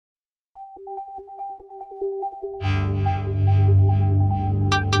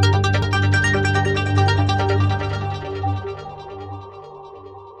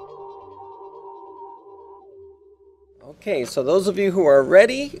Okay, so those of you who are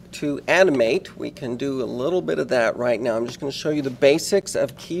ready to animate, we can do a little bit of that right now. I'm just going to show you the basics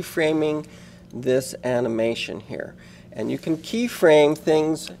of keyframing this animation here. And you can keyframe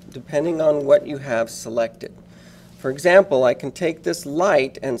things depending on what you have selected. For example, I can take this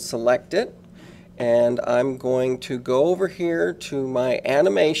light and select it, and I'm going to go over here to my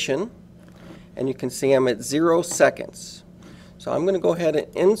animation, and you can see I'm at 0 seconds. So I'm going to go ahead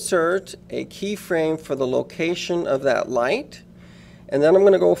and insert a keyframe for the location of that light. And then I'm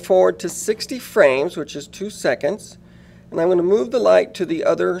going to go forward to 60 frames, which is 2 seconds. And I'm going to move the light to the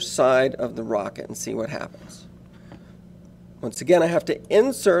other side of the rocket and see what happens. Once again, I have to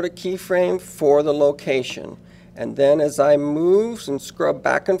insert a keyframe for the location. And then as I move and scrub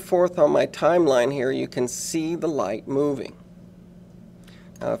back and forth on my timeline here, you can see the light moving.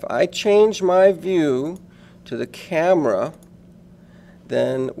 Now if I change my view to the camera,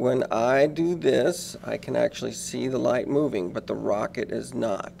 then when I do this, I can actually see the light moving, but the rocket is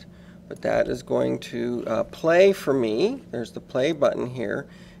not. But that is going to play for me. There's the play button here,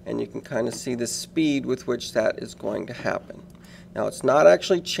 and you can kind of see the speed with which that is going to happen. Now it's not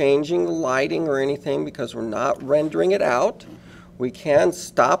actually changing the lighting or anything because we're not rendering it out. We can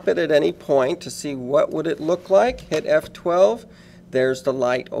stop it at any point to see what would it look like. Hit F12. There's the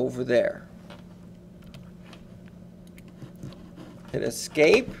light over there. Hit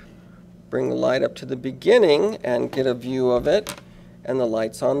escape, bring the light up to the beginning and get a view of it, and the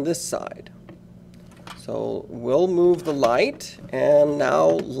light's on this side. So we'll move the light, and now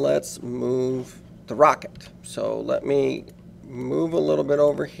let's move the rocket. So let me move a little bit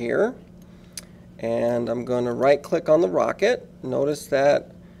over here, and I'm going to right click on the rocket. Notice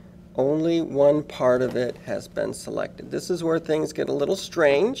that only one part of it has been selected. This is where things get a little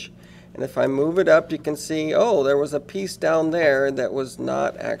strange. And if I move it up, you can see, oh, there was a piece down there that was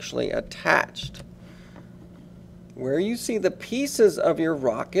not actually attached. Where you see the pieces of your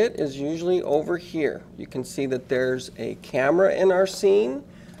rocket is usually over here. You can see that there's a camera in our scene,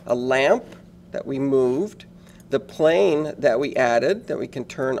 a lamp that we moved, the plane that we added that we can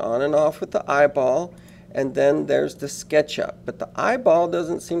turn on and off with the eyeball, and then there's the SketchUp. But the eyeball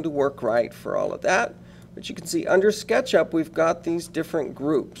doesn't seem to work right for all of that. But you can see under SketchUp, we've got these different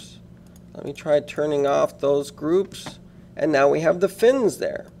groups. Let me try turning off those groups, and now we have the fins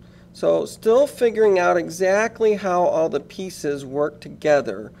there. So still figuring out exactly how all the pieces work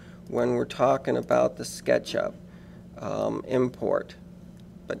together when we're talking about the SketchUp import.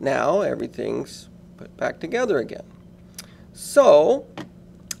 But now everything's put back together again. So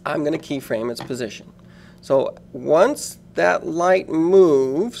I'm going to keyframe its position. So once that light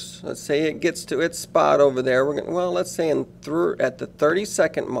moves, let's say it gets to its spot over there, we're going, well, let's say at the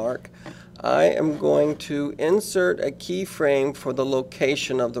 30-second mark, I am going to insert a keyframe for the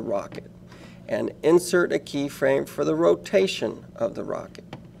location of the rocket and insert a keyframe for the rotation of the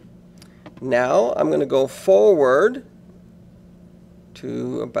rocket. Now I'm going to go forward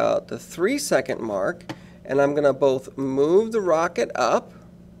to about the 3-second mark, and I'm going to both move the rocket up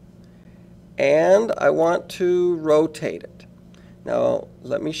and I want to rotate it. Now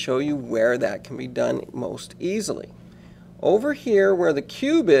let me show you where that can be done most easily. Over here where the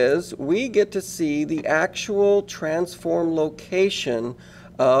cube is, we get to see the actual transform location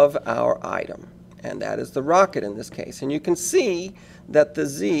of our item. And that is the rocket in this case. And you can see that the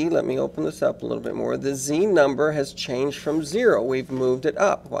Z, let me open this up a little bit more, the Z number has changed from 0. We've moved it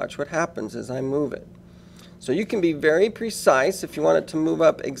up. Watch what happens as I move it. So you can be very precise. If you want it to move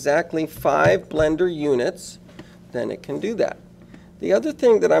up exactly 5 Blender units, then it can do that. The other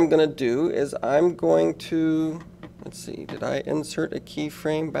thing that I'm going to do is I'm going to, let's see, did I insert a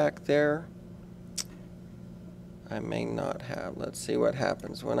keyframe back there? I may not have. Let's see what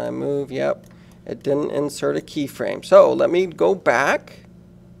happens when I move. Yep, it didn't insert a keyframe. So let me go back.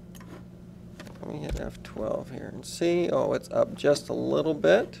 Let me hit F12 here and see. Oh, it's up just a little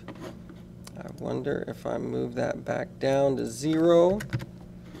bit. I wonder if I move that back down to 0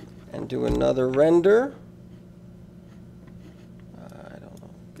 and do another render. I don't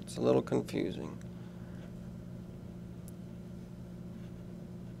know. It's a little confusing.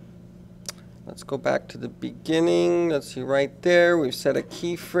 Let's go back to the beginning. Let's see right there. We've set a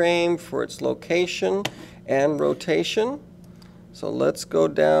keyframe for its location and rotation. So let's go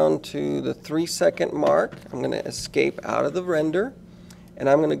down to the 3-second mark. I'm going to escape out of the render. And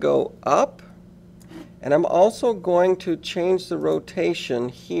I'm going to go up. And I'm also going to change the rotation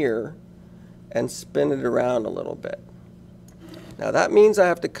here and spin it around a little bit. Now that means I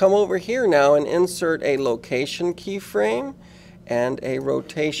have to come over here now and insert a location keyframe and a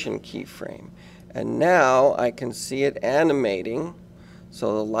rotation keyframe. And now I can see it animating.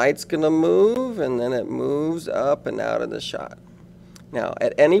 So the light's going to move, and then it moves up and out of the shot. Now,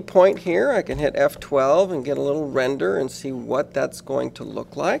 at any point here, I can hit F12 and get a little render and see what that's going to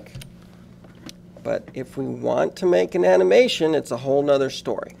look like. But if we want to make an animation, it's a whole nother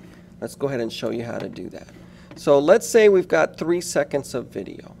story. Let's go ahead and show you how to do that. So let's say we've got 3 seconds of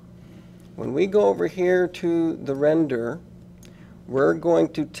video. When we go over here to the render, we're going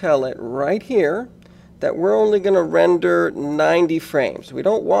to tell it right here that we're only going to render 90 frames. We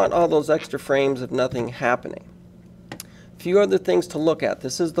don't want all those extra frames of nothing happening. A few other things to look at.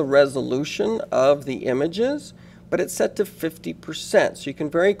 This is the resolution of the images, but it's set to 50%. So you can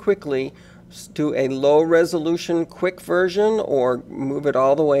very quickly do a low resolution quick version or move it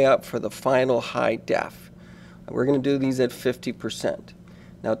all the way up for the final high def. We're going to do these at 50%.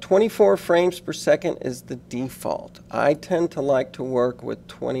 Now 24 frames per second is the default. I tend to like to work with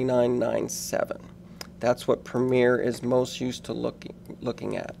 2997. That's what Premiere is most used to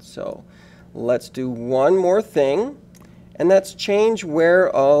looking at. So let's do one more thing, and that's change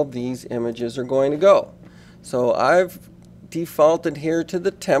where all these images are going to go. So I've defaulted here to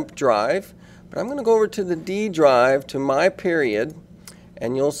the temp drive, but I'm going to go over to the D drive to my period,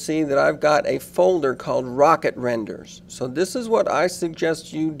 and you'll see that I've got a folder called Rocket Renders. So this is what I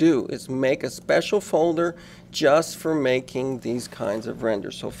suggest you do, is make a special folder just for making these kinds of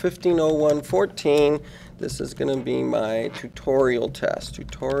renders. So 150114, this is going to be my tutorial test.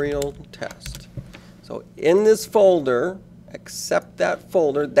 So in this folder, accept that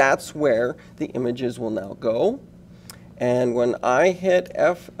folder, that's where the images will now go. And when I hit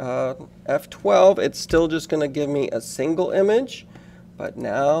F12, it's still just going to give me a single image. But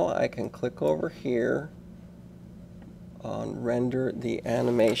now I can click over here on render the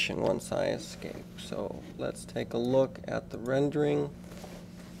animation once I escape. So let's take a look at the rendering.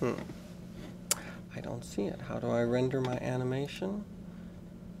 I don't see it. How do I render my animation?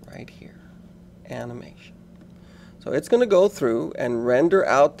 Right here, animation. So it's going to go through and render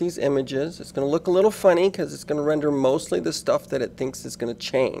out these images. It's going to look a little funny because it's going to render mostly the stuff that it thinks is going to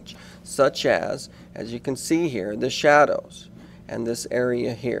change, such as you can see here, the shadows and this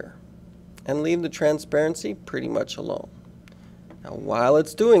area here, and leave the transparency pretty much alone. Now while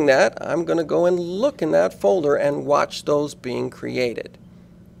it's doing that, I'm going to go and look in that folder and watch those being created.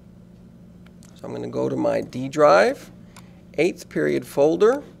 So I'm going to go to my D drive, 8th period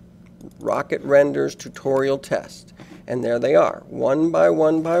folder, Rocket Renders Tutorial Test. And there they are, one by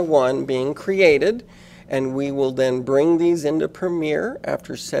one being created, and we will then bring these into Premiere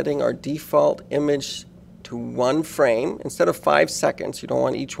after setting our default image to 1 frame. Instead of 5 seconds, you don't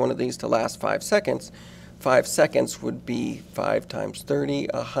want each one of these to last 5 seconds. 5 seconds would be 5 times 30,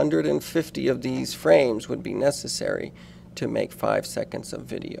 150 of these frames would be necessary to make 5 seconds of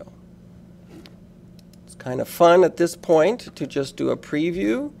video. It's kind of fun at this point to just do a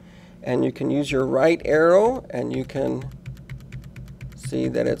preview, and you can use your right arrow and you can see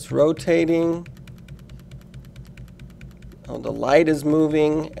that it's rotating. Oh, the light is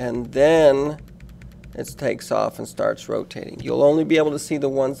moving, and then it takes off and starts rotating. You'll only be able to see the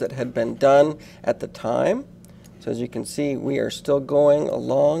ones that had been done at the time. So as you can see, we are still going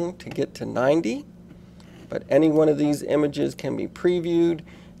along to get to 90, but any one of these images can be previewed,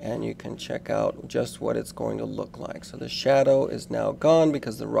 and you can check out just what it's going to look like. So the shadow is now gone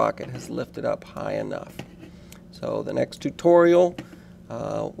because the rocket has lifted up high enough. So the next tutorial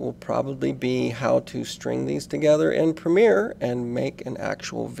will probably be how to string these together in Premiere and make an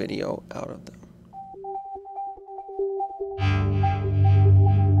actual video out of them.